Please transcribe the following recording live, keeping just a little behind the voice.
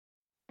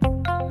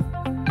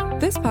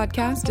This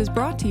podcast is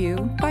brought to you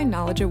by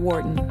Knowledge at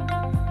Wharton.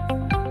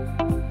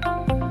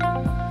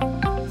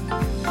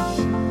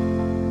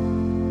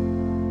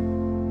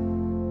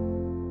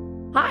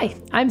 Hi,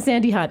 I'm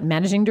Sandy Hunt,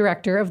 Managing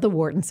Director of the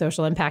Wharton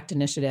Social Impact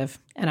Initiative,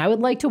 and I would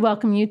like to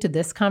welcome you to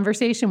this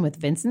conversation with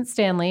Vincent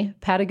Stanley,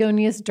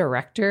 Patagonia's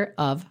Director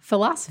of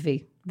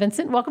Philosophy.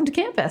 Vincent, welcome to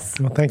campus.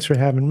 Well, thanks for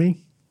having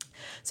me.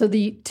 So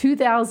the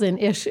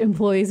 2,000-ish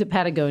employees at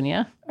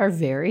Patagonia are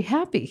very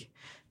happy.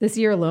 This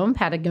year alone,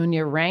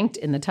 Patagonia ranked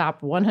in the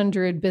top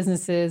 100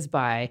 businesses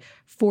by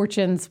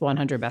Fortune's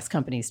 100 Best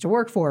Companies to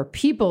Work For,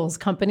 People's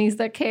Companies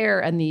That Care,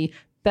 and the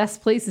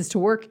Best Places to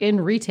Work in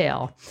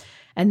Retail.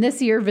 And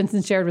this year,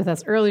 Vincent shared with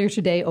us earlier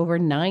today, over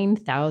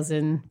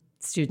 9,000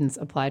 students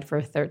applied for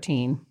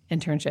 13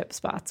 internship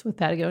spots with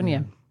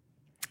Patagonia.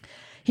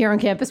 Here on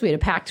campus, we had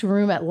a packed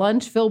room at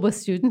lunch filled with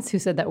students who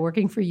said that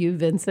working for you,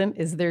 Vincent,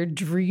 is their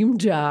dream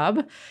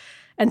job.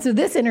 And so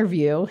this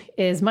interview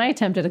is my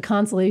attempt at a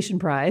consolation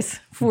prize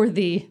for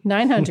the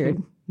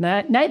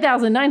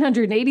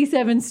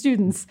 9,987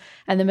 students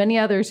and the many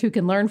others who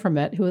can learn from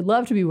it, who would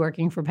love to be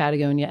working for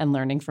Patagonia and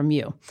learning from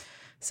you.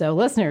 So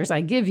listeners, I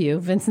give you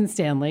Vincent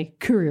Stanley,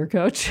 career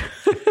coach.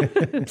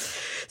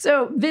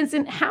 So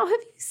Vincent, how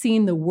have you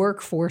seen the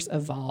workforce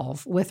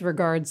evolve with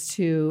regards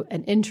to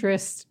an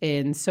interest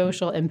in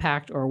social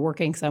impact or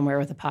working somewhere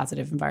with a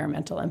positive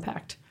environmental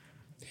impact?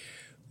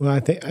 Well, I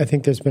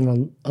think there's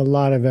been a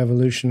lot of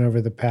evolution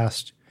over the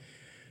past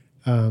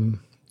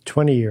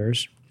 20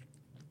 years.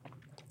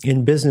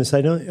 In business, I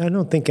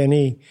don't think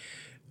any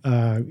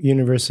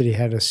university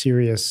had a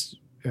serious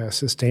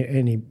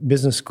any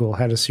business school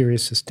had a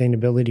serious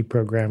sustainability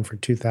program for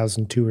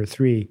 2002 or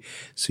 3.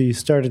 So you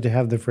started to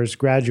have the first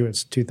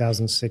graduates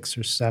 2006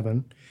 or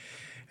 7,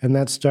 and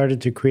that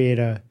started to create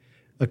a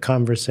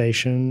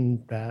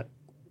conversation that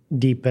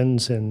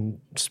deepens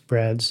and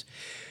spreads.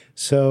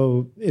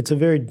 So it's a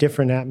very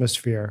different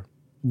atmosphere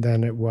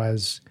than it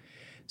was,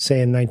 say,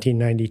 in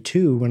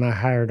 1992 when I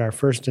hired our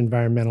first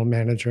environmental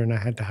manager, and I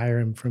had to hire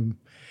him from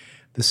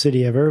the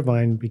city of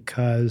Irvine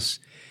because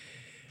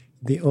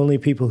the only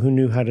people who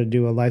knew how to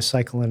do a life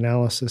cycle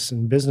analysis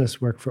in business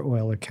work for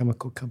oil or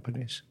chemical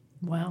companies.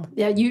 Wow.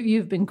 Yeah,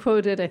 you've been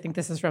quoted, I think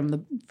this is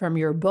from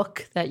your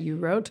book that you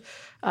wrote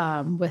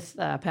with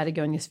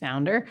Patagonia's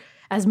founder.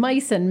 As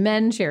mice and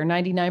men share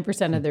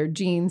 99% of their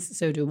genes,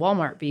 so do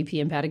Walmart,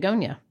 BP, and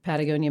Patagonia.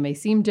 Patagonia may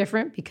seem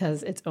different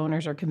because its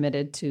owners are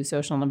committed to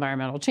social and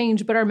environmental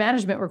change, but our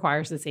management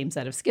requires the same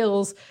set of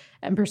skills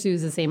and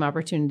pursues the same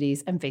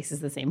opportunities and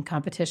faces the same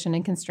competition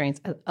and constraints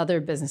as other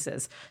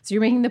businesses. So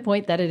you're making the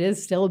point that it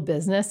is still a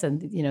business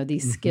and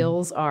these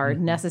skills are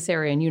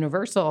necessary and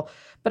universal.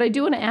 But I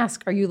do want to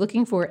ask, are you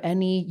looking for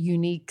any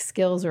unique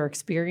skills or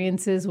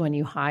experiences when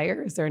you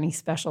hire? Is there any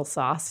special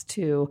sauce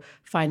to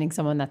finding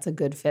someone that's a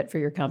good fit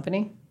for your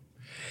company?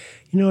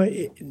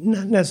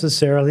 Not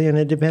necessarily, and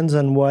it depends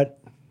on what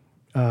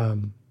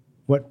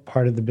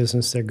part of the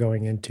business they're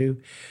going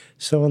into.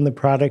 So on the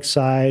product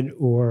side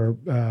or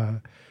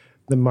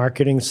the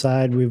marketing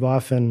side, we've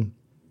often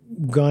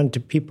gone to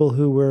people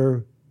who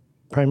were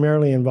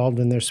primarily involved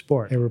in their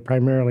sport. They were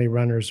primarily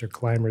runners or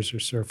climbers or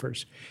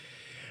surfers.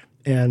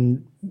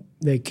 And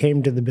they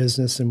came to the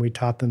business and we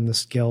taught them the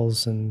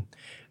skills and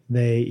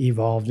they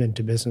evolved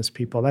into business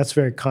people. That's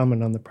very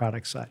common on the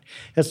product side.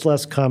 It's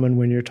less common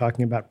when you're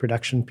talking about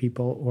production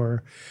people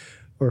or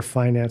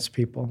finance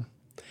people.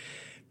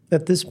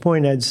 At this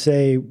point, I'd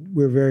say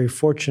we're very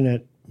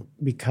fortunate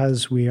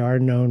because we are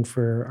known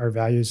for our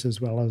values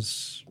as well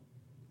as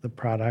the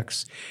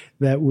products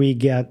that we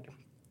get.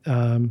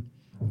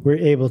 We're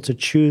able to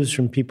choose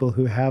from people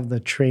who have the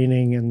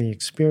training and the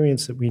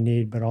experience that we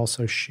need, but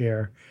also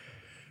share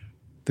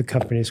the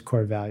company's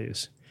core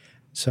values.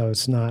 So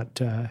it's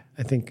not,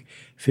 I think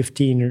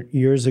 15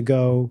 years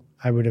ago,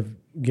 I would have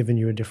given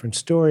you a different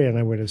story and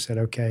I would have said,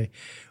 okay,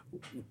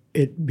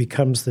 it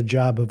becomes the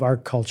job of our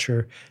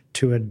culture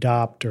to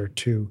adopt or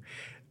to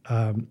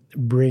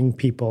bring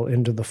people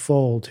into the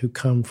fold who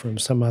come from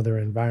some other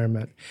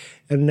environment.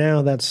 And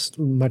now that's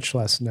much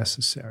less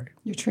necessary.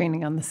 You're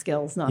training on the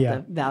skills, not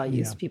the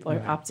values. People are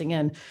opting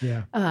in.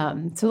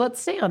 So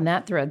let's stay on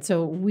that thread.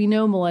 So we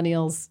know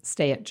millennials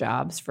stay at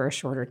jobs for a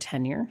shorter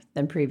tenure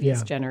than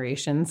previous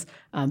generations,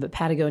 but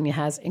Patagonia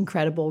has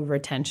incredible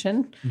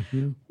retention.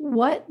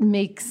 What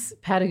makes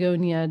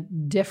Patagonia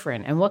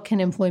different, and what can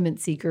employment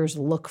seekers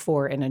look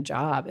for in a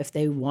job if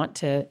they want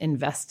to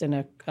invest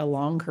in a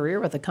long career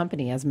with a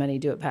company, as many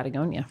do at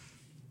Patagonia?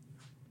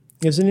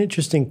 There's an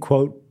interesting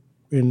quote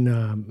in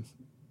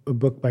a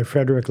book by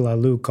Frederic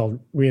Laloux called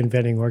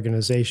Reinventing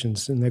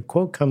Organizations. And the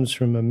quote comes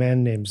from a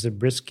man named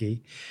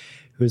Zabriskie,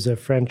 who's a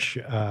French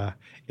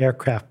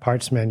aircraft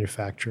parts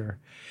manufacturer,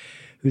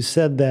 who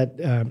said that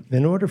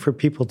in order for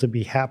people to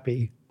be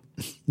happy,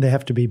 they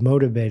have to be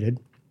motivated.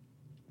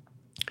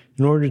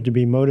 In order to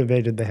be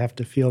motivated, they have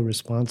to feel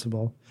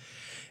responsible.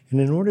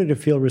 And in order to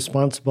feel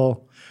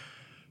responsible,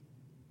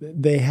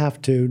 they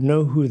have to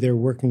know who they're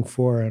working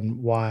for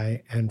and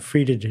why, and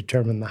free to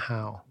determine the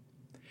how.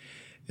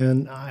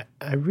 And I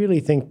really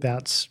think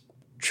that's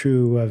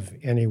true of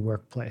any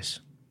workplace.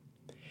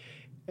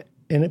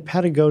 And at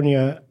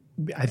Patagonia,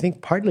 I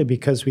think partly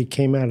because we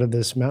came out of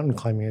this mountain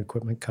climbing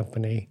equipment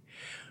company,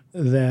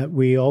 that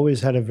we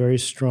always had a very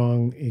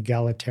strong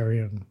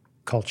egalitarian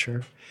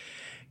culture.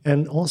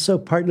 And also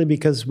partly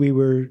because we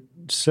were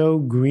so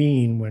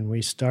green when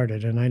we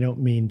started, and I don't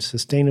mean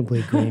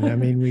sustainably green. I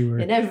mean we were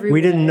in every we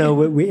way. didn't know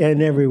what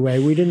in every way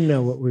we didn't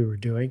know what we were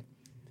doing.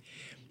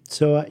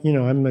 So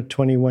I'm a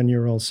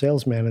 21-year-old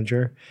sales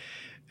manager,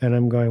 and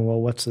I'm going, well,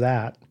 what's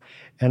that?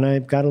 And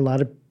I've got a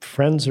lot of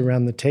friends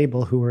around the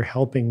table who are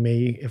helping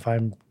me if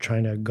I'm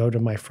trying to go to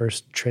my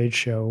first trade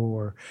show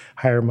or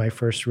hire my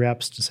first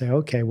reps to say,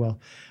 okay, well,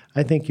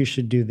 I think you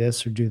should do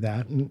this or do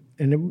that,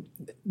 and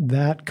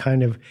that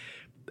kind of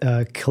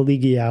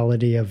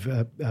collegiality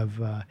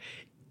of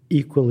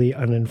equally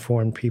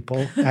uninformed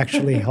people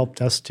actually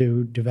helped us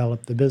to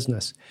develop the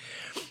business.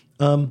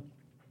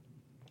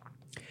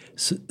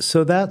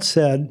 So that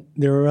said,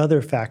 there are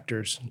other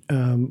factors.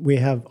 We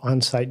have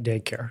on-site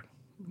daycare,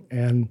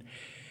 and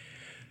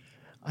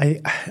I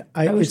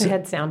wish I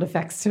had sound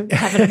effects to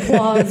have an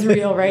applause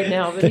reel right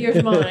now, but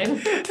here's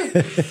mine.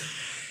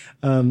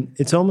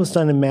 It's almost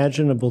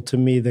unimaginable to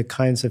me the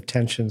kinds of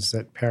tensions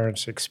that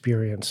parents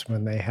experience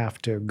when they have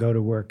to go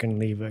to work and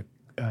leave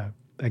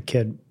a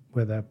kid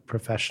with a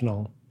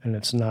professional and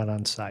it's not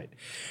on site.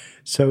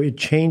 So it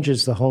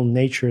changes the whole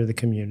nature of the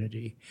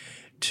community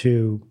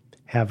to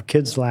have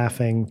kids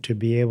laughing, to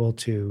be able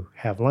to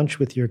have lunch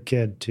with your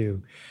kid,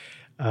 to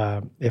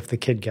if the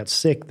kid gets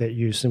sick, that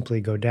you simply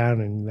go down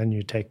and then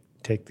you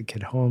take the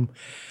kid home.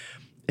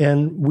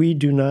 And we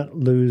do not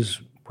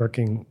lose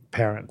working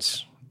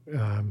parents.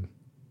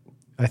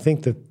 I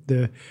think that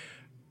the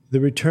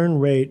return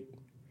rate,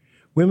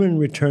 women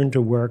return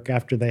to work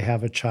after they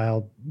have a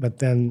child, but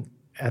then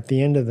at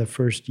the end of the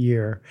first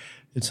year,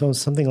 it's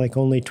something like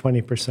only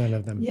 20%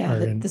 of them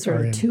are in. The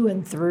sort of to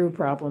and through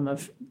problem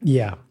of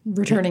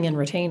returning and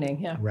retaining.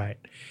 Yeah, right.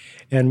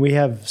 And we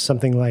have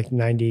something like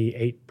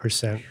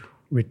 98%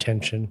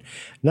 retention,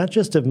 not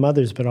just of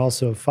mothers, but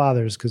also of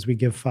fathers, because we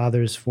give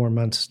fathers 4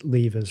 months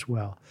leave as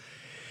well.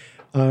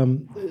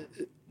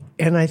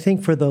 And I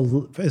think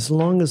as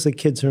long as the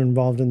kids are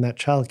involved in that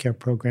childcare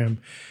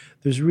program,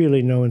 there's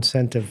really no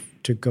incentive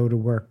to go to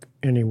work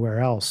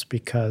anywhere else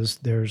because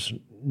there's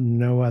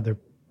no other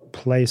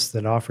place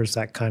that offers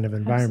that kind of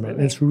environment.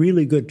 Absolutely. And it's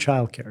really good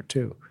childcare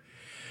too.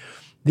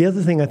 The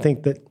other thing I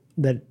think that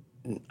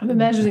I'm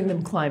imagining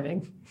them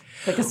climbing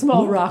like a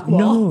small rock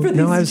wall.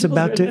 No, I was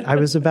about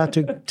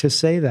to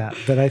say that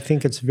I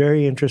think it's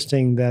very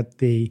interesting that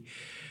the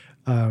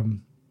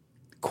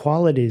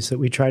qualities that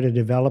we try to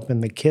develop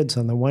in the kids,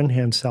 on the one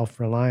hand,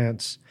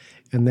 self-reliance,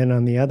 and then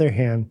on the other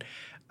hand,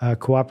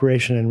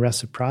 cooperation and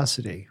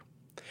reciprocity.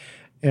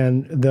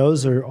 And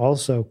those are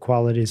also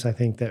qualities I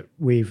think that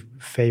we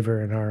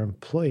favor in our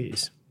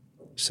employees.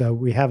 So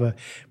we have a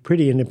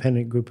pretty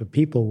independent group of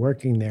people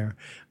working there,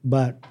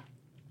 but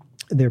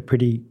they're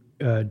pretty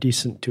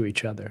decent to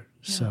each other.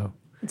 Yeah. So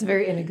it's a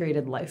very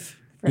integrated life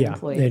for an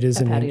employee. It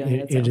is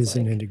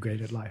an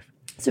integrated life.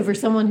 So for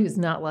someone who's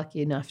not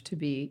lucky enough to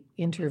be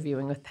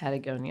interviewing with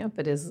Patagonia,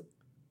 but is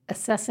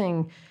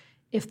assessing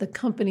if the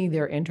company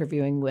they're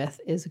interviewing with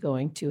is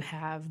going to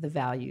have the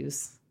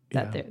values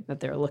that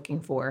they're looking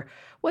for,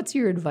 what's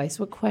your advice?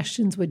 What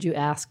questions would you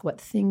ask? What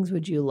things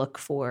would you look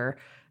for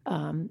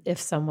if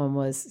someone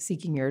was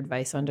seeking your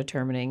advice on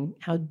determining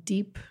how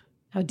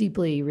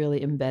deeply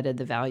really embedded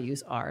the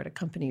values are at a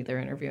company they're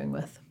interviewing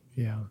with?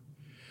 Yeah.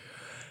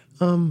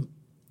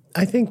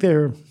 I think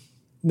there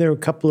are a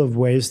couple of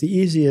ways. The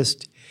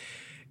easiest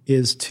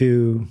is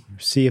to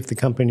see if the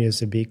company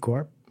is a B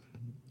Corp.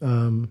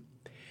 And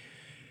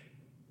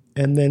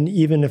then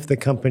even if the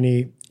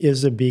company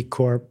is a B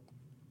Corp,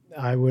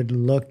 I would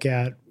look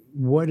at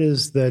what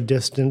is the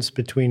distance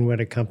between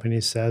what a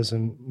company says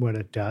and what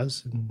it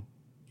does. And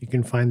you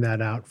can find that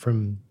out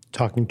from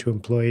talking to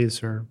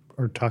employees or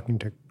talking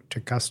to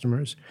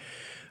customers.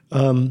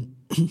 And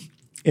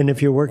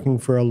if you're working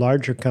for a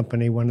larger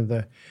company, one of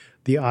the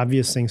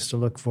obvious things to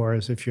look for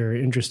is if you're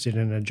interested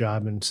in a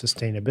job in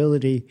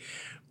sustainability,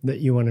 that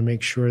you want to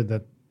make sure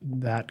that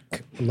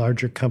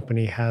larger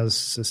company has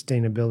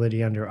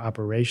sustainability under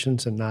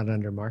operations and not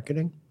under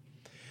marketing,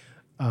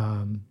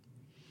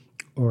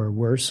 or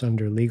worse,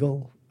 under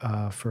legal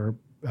for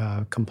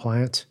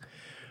compliance.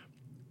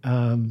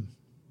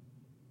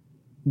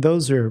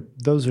 Those are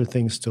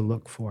things to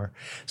look for.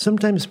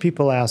 Sometimes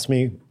people ask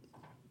me,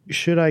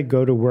 should I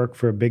go to work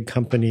for a big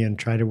company and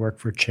try to work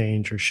for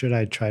change, or should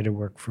I try to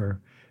work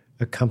for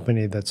a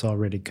company that's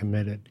already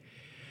committed?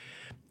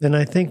 And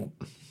I think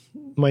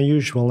my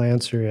usual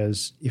answer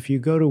is, if you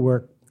go to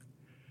work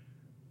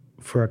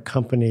for a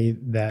company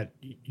that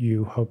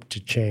you hope to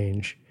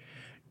change,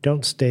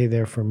 don't stay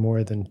there for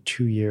more than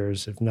 2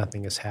 years if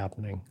nothing is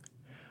happening.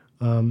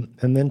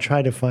 And then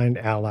try to find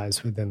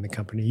allies within the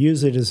company.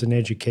 Use it as an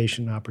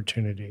education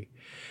opportunity.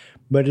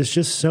 But it's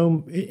just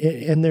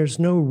and there's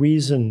no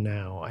reason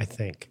now, I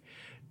think,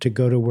 to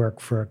go to work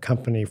for a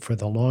company for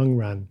the long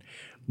run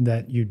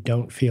that you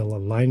don't feel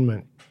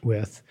alignment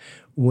with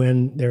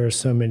when there are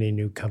so many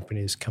new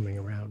companies coming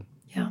around.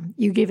 Yeah,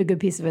 you gave a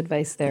good piece of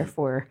advice there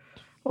for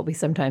what we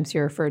sometimes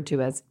hear referred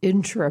to as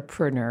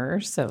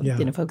intrapreneurs. So,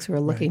 folks who are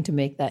looking to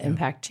make that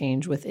impact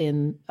change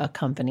within a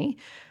company.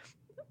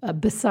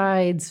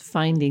 Besides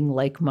finding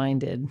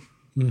like-minded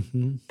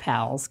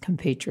pals,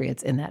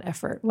 compatriots in that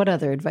effort, what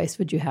other advice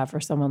would you have for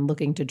someone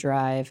looking to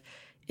drive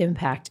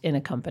impact in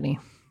a company?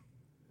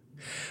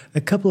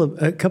 A couple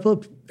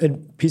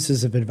of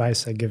pieces of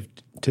advice I give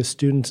to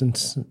students, and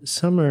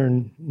some are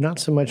not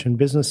so much in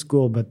business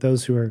school, but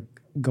those who are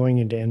going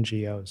into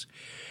NGOs.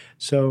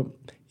 So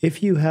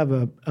if you have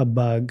a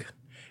bug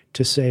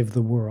to save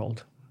the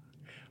world,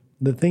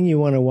 the thing you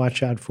want to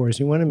watch out for is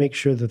you want to make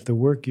sure that the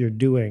work you're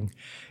doing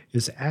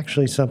is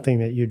actually something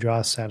that you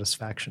draw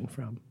satisfaction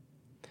from.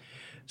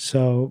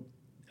 So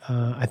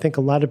I think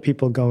a lot of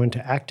people go into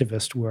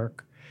activist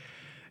work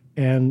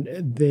and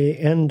they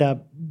end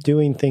up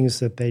doing things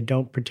that they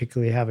don't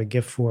particularly have a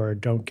gift for or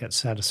don't get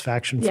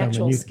satisfaction from. The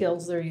actual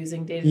skills they're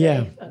using day to day?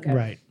 Yeah, okay.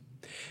 Right.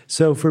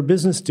 So for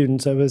business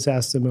students, I always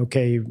ask them,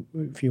 okay,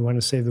 if you want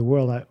to save the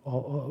world,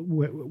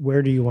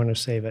 where do you want to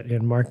save it?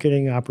 In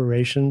marketing,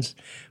 operations,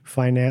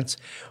 finance?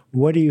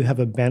 What do you have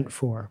a bent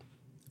for?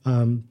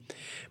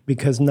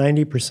 Because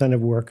 90%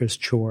 of work is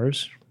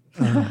chores,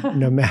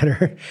 no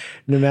matter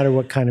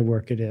what kind of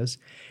work it is.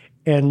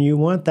 And you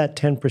want that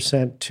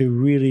 10% to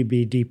really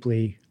be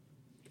deeply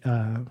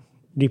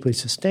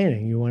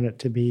sustaining. You want it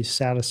to be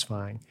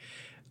satisfying.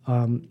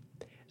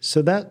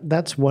 So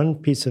that's one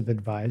piece of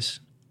advice.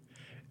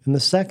 And the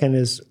second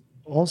is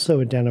also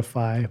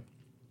identify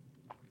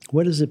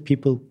what is it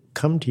people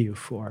come to you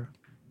for.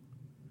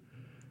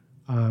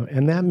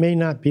 And that may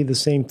not be the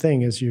same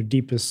thing as your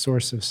deepest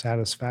source of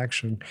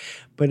satisfaction,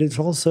 but it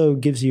also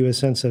gives you a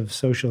sense of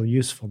social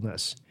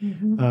usefulness,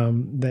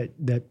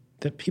 that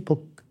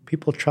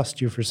people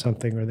trust you for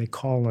something, or they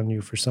call on you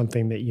for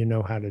something that you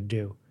know how to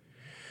do.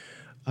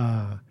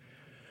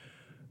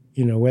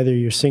 Whether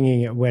you're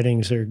singing at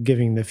weddings or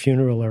giving the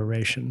funeral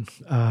oration,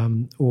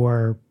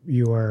 or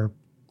you're,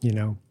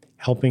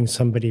 helping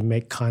somebody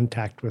make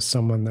contact with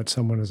someone that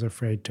someone is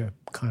afraid to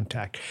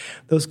contact.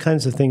 Those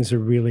kinds of things are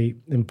really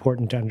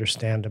important to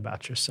understand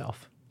about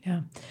yourself. Yeah.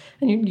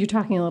 And you're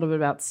talking a little bit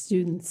about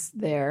students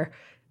there.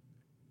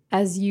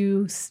 As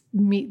you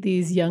meet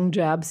these young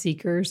job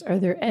seekers, are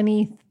there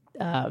any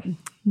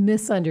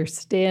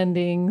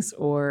misunderstandings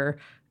or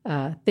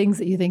things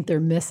that you think they're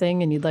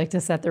missing and you'd like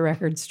to set the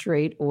record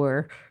straight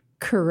or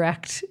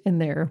correct in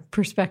their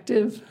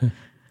perspective?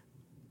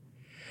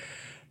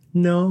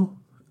 No.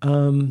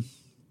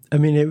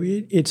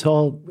 It's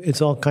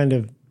all kind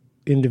of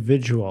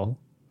individual.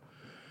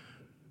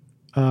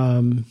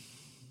 I'll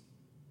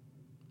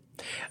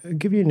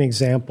give you an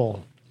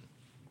example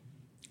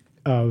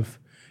of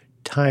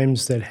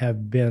times that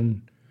have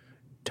been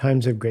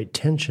times of great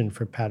tension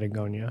for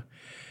Patagonia.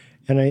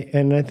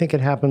 And I think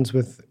it happens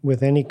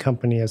with any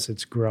company as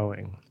it's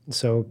growing.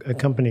 So a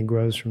company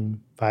grows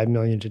from 5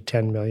 million to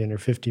 10 million or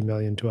 50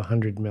 million to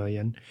 100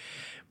 million.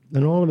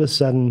 And all of a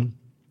sudden,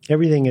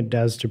 everything it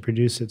does to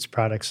produce its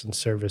products and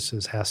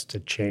services has to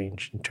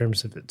change in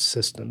terms of its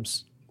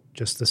systems,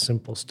 just the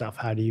simple stuff.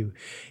 How do you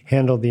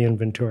handle the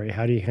inventory?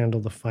 How do you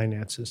handle the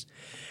finances?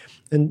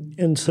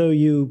 And so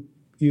you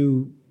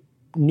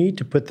need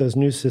to put those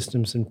new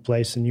systems in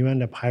place, and you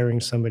end up hiring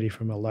somebody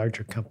from a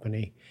larger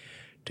company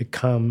to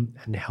come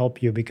and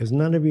help you because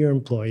none of your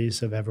employees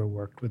have ever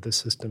worked with a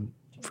system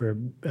for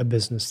a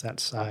business that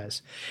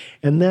size.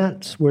 And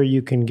that's where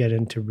you can get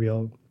into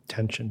real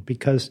tension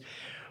because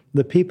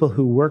the people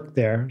who work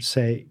there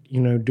say,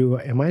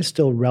 am I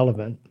still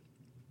relevant?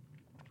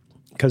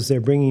 Because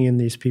they're bringing in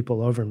these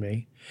people over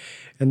me.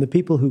 And the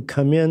people who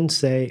come in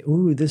say,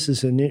 ooh, this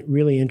is a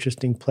really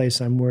interesting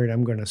place. I'm worried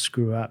I'm going to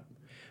screw up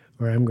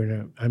or I'm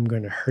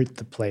going to hurt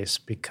the place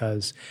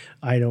because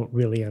I don't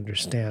really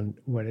understand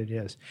what it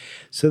is.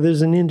 So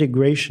there's an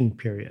integration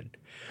period.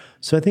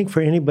 So I think for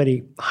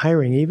anybody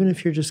hiring, even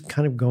if you're just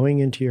kind of going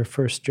into your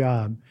first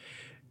job,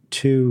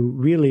 to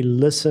really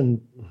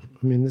listen.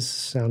 This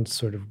sounds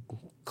sort of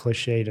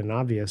cliched and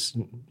obvious,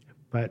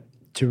 but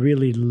to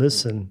really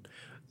listen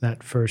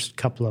that first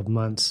couple of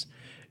months,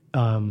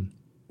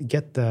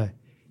 get a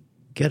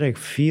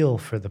feel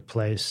for the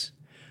place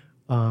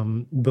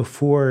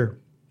before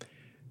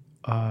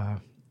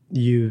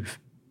you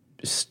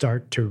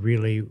start to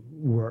really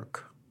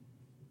work.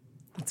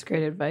 That's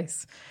great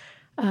advice.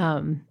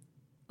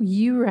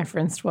 You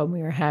referenced when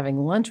we were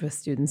having lunch with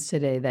students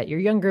today that your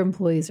younger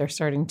employees are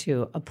starting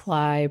to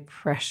apply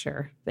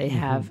pressure. They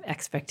have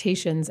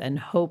expectations and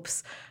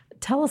hopes.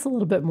 Tell us a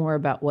little bit more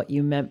about what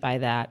you meant by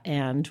that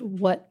and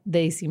what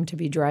they seem to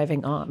be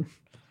driving on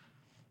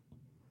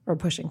or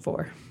pushing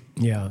for.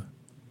 Yeah.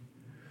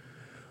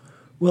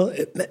 Well,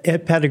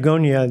 at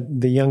Patagonia,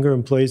 the younger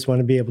employees want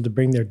to be able to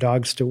bring their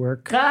dogs to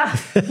work. Is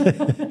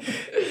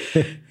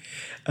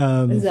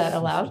that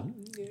allowed?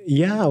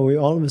 Yeah,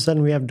 all of a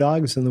sudden we have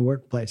dogs in the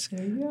workplace.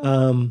 There you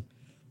go.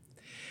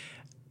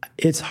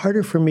 It's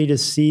harder for me to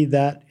see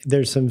that.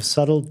 There's some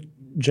subtle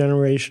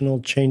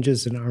generational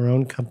changes in our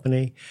own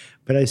company,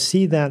 but I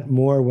see that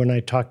more when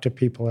I talk to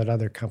people at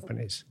other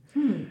companies.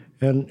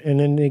 And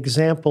an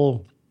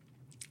example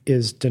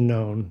is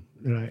Danone.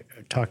 that I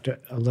talked a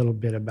little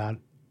bit about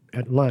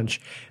at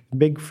lunch.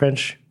 Big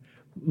French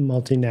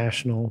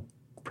multinational,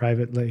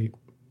 privately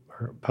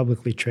or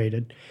publicly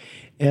traded.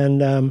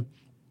 And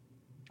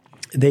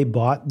they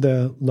bought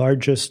the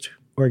largest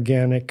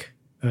organic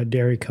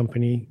dairy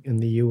company in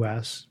the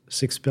U.S.,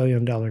 $6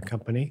 billion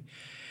company.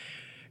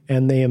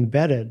 And they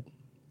embedded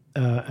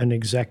an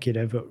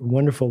executive, a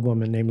wonderful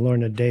woman named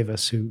Lorna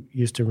Davis, who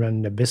used to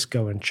run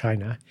Nabisco in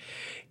China,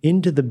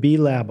 into the B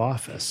Lab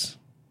office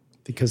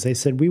because they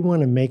said, we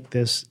want to make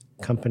this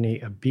company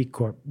a B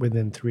Corp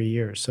within 3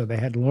 years. So they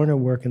had Lorna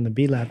work in the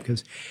B Lab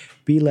because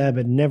B Lab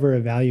had never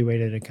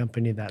evaluated a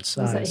company that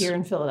size. Was that here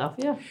in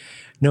Philadelphia?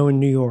 No, in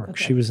New York.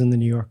 Okay. She was in the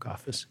New York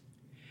office.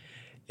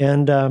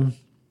 And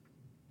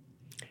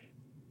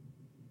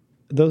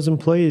those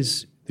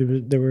employees,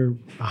 there were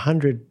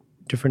 100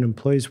 different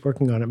employees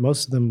working on it,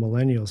 most of them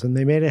millennials, and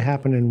they made it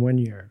happen in 1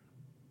 year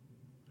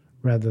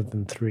rather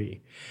than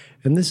 3.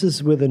 And this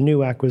is with a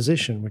new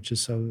acquisition,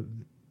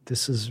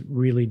 this is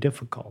really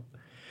difficult.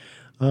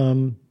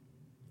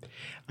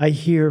 I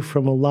hear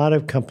from a lot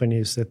of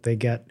companies that they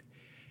get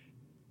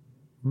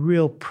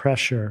real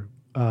pressure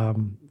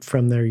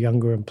from their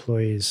younger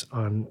employees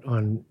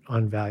on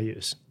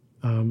values,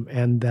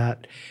 and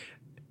that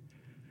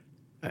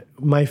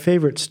my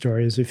favorite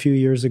story is a few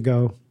years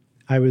ago.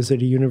 I was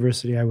at a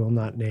university I will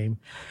not name,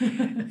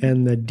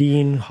 and the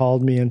dean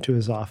hauled me into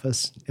his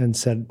office and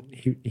said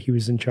he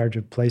was in charge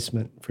of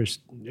placement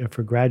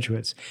for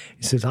graduates.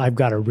 He says, I've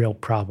got a real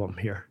problem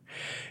here.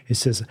 He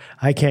says,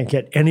 I can't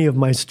get any of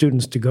my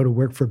students to go to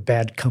work for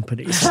bad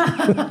companies.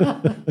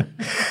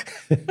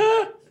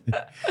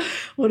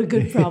 What a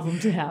good problem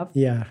to have.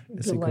 Yeah,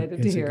 it's a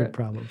good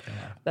problem to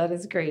have. That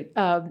is great.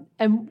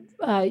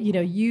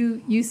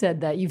 You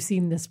said that you've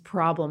seen this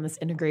problem, this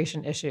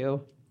integration issue.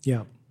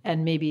 Yeah.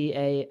 And maybe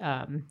a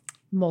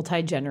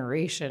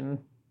multi-generation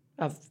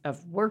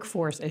of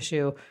workforce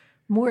issue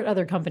more at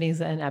other companies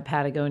than at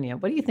Patagonia.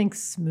 What do you think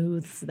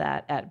smooths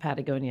that at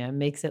Patagonia and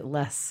makes it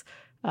less,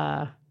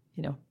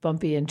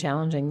 bumpy and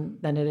challenging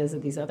than it is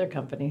at these other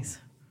companies?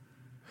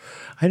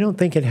 I don't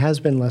think it has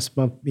been less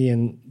bumpy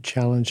and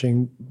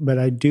challenging, but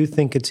I do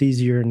think it's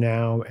easier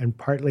now, and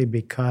partly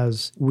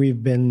because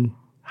we've been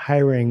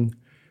hiring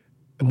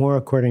more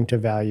according to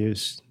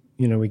values.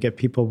 We get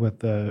people with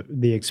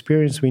the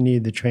experience we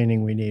need, the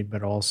training we need,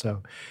 but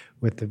also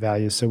with the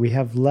values. So we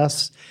have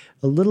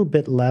a little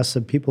bit less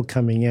of people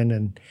coming in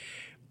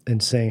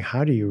and saying,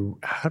 how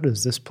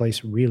does this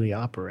place really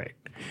operate?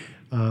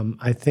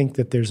 I think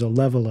that there's a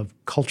level of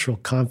cultural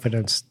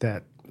confidence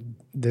that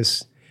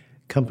this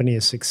company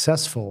is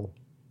successful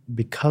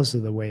because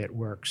of the way it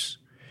works,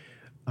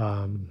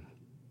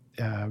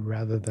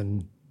 rather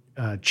than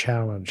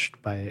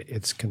challenged by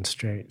its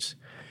constraints.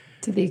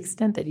 To the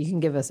extent that you can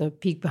give us a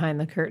peek behind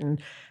the curtain,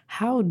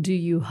 how do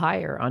you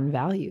hire on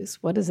values?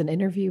 What does an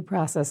interview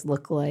process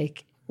look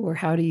like? Or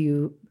how do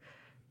you,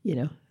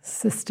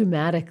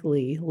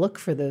 systematically look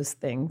for those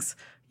things?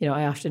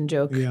 I often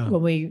joke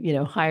when we,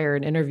 hire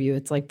an interview,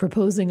 it's like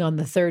proposing on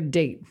the third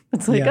date.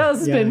 It's like,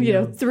 it's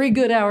been, 3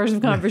 good hours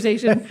of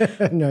conversation.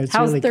 No, it's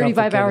how's really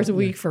 35 hours a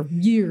week for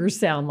years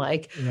sound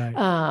like? Right.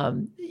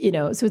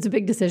 So it's a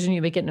big decision.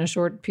 You make it in a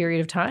short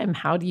period of time.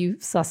 How do you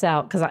suss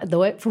out?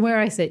 Because from where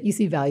I sit, you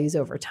see values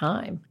over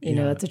time.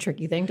 That's a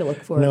tricky thing to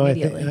look for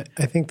immediately.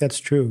 I think that's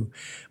true.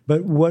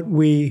 But what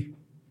we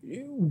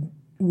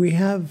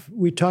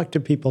talk to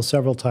people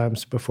several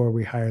times before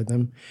we hire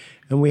them,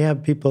 and we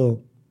have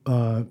people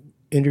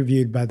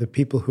interviewed by the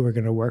people who are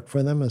going to work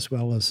for them as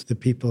well as the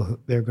people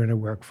they're going to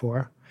work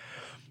for.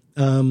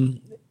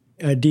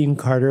 Dean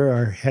Carter,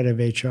 our head of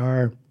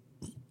HR,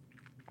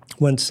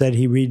 once said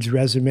he reads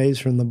resumes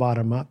from the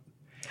bottom up.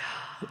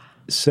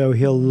 So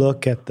he'll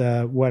look at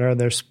what are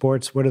their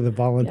sports, what are the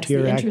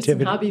volunteer activities.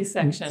 The hobbies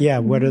section. Yeah,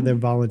 what are their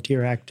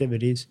volunteer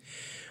activities,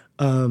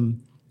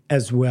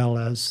 as well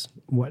as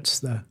what's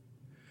the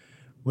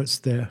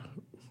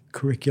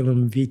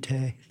curriculum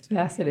vitae.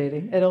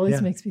 Fascinating. It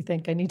always makes me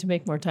think I need to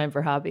make more time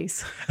for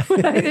hobbies.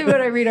 when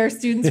I read our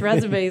students'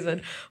 resumes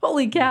and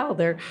holy cow,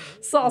 they're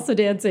salsa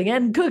dancing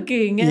and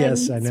cooking and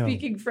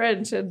speaking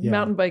French and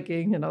mountain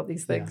biking and all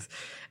these things.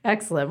 Yeah.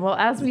 Excellent. Well,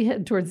 as we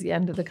head towards the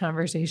end of the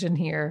conversation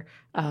here,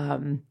 I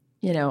want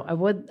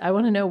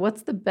to know,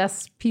 what's the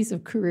best piece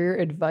of career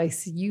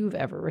advice you've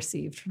ever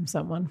received from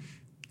someone?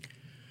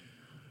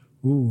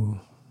 Ooh.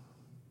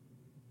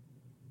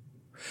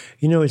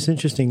 It's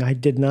interesting. I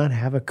did not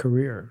have a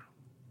career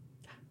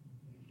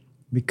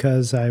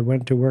because I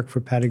went to work for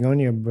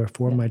Patagonia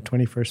before my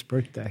 21st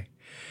birthday.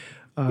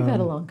 You've had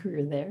a long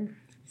career there.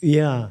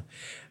 Yeah,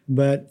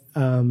 but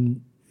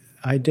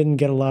I didn't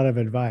get a lot of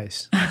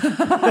advice.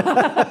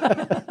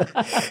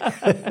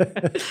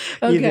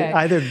 Okay.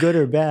 Either good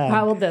or bad.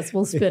 How about this?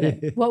 We'll spin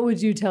it. What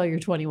would you tell your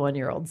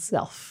 21-year-old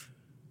self?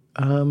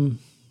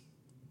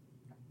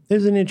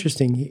 There's an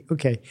interesting...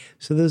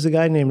 so there's a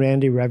guy named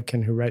Andy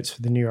Revkin who writes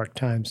for the New York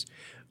Times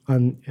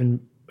and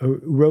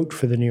wrote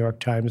for the New York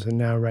Times and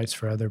now writes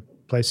for other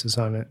places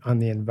on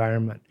the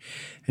environment.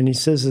 And he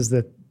says is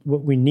that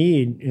what we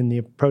need in the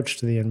approach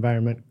to the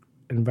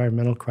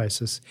environmental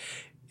crisis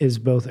is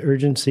both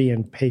urgency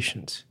and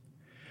patience.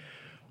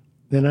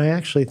 Then I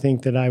actually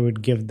think that I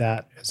would give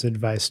that as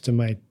advice to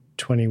my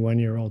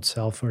 21-year-old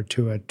self or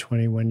to a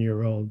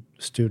 21-year-old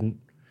student,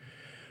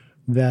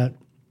 that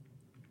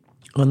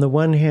on the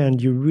one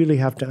hand, you really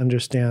have to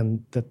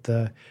understand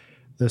that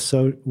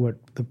what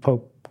the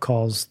Pope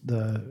calls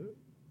the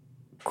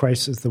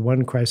crisis, the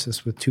one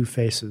crisis with two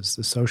faces,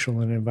 the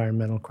social and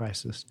environmental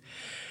crisis,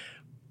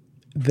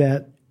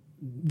 that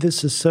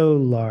this is so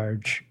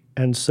large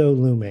and so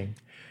looming,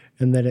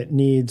 and that it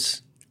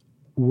needs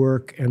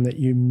work, and that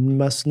you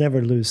must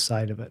never lose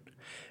sight of it.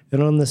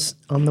 And on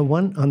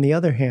the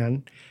other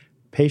hand,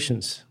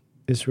 patience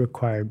is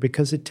required,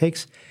 because it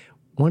takes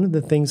one of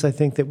the things I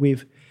think that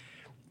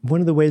one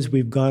of the ways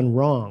we've gone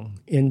wrong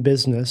in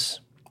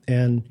business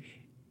and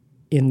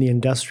in the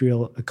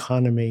industrial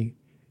economy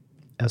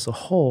as a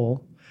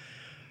whole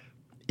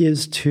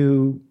is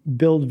to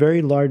build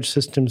very large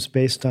systems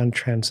based on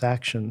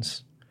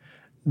transactions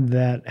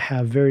that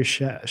have very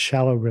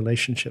shallow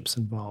relationships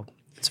involved.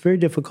 It's very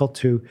difficult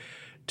to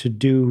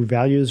do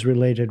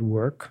values-related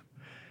work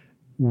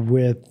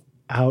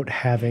without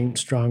having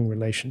strong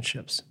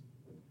relationships.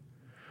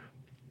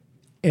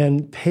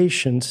 And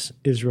patience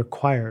is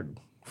required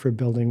for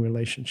building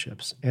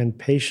relationships. And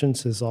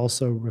patience is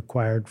also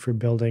required for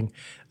building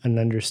an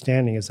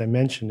understanding. As I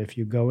mentioned, if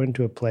you go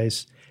into a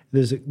place,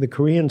 the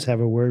Koreans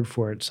have a word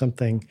for it,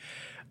 something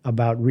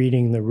about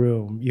reading the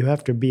room. You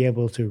have to be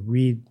able to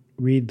read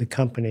the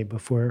company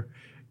before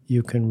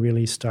you can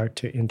really start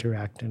to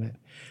interact in it.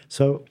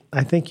 So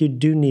I think you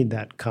do need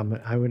that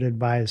I would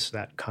advise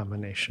that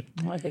combination.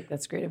 Well, I think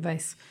that's great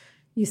advice.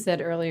 You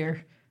said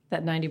earlier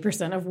that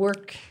 90% of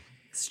work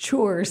is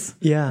chores,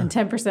 and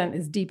 10%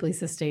 is deeply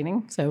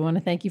sustaining. So I want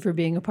to thank you for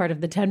being a part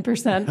of the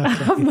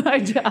 10% of my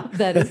job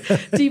that is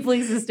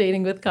deeply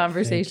sustaining with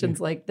conversations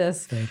like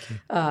this. Thank you.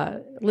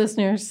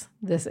 Listeners,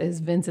 this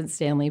is Vincent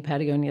Stanley,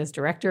 Patagonia's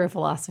Director of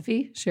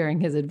Philosophy,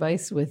 sharing his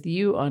advice with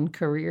you on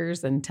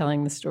careers and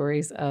telling the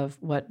stories of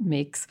what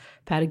makes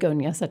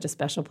Patagonia such a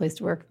special place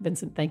to work.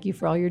 Vincent, thank you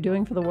for all you're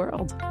doing for the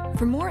world.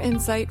 For more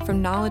insight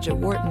from Knowledge at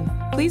Wharton,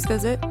 please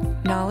visit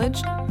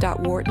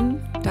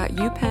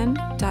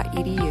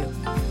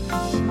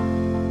knowledge.wharton.upenn.edu.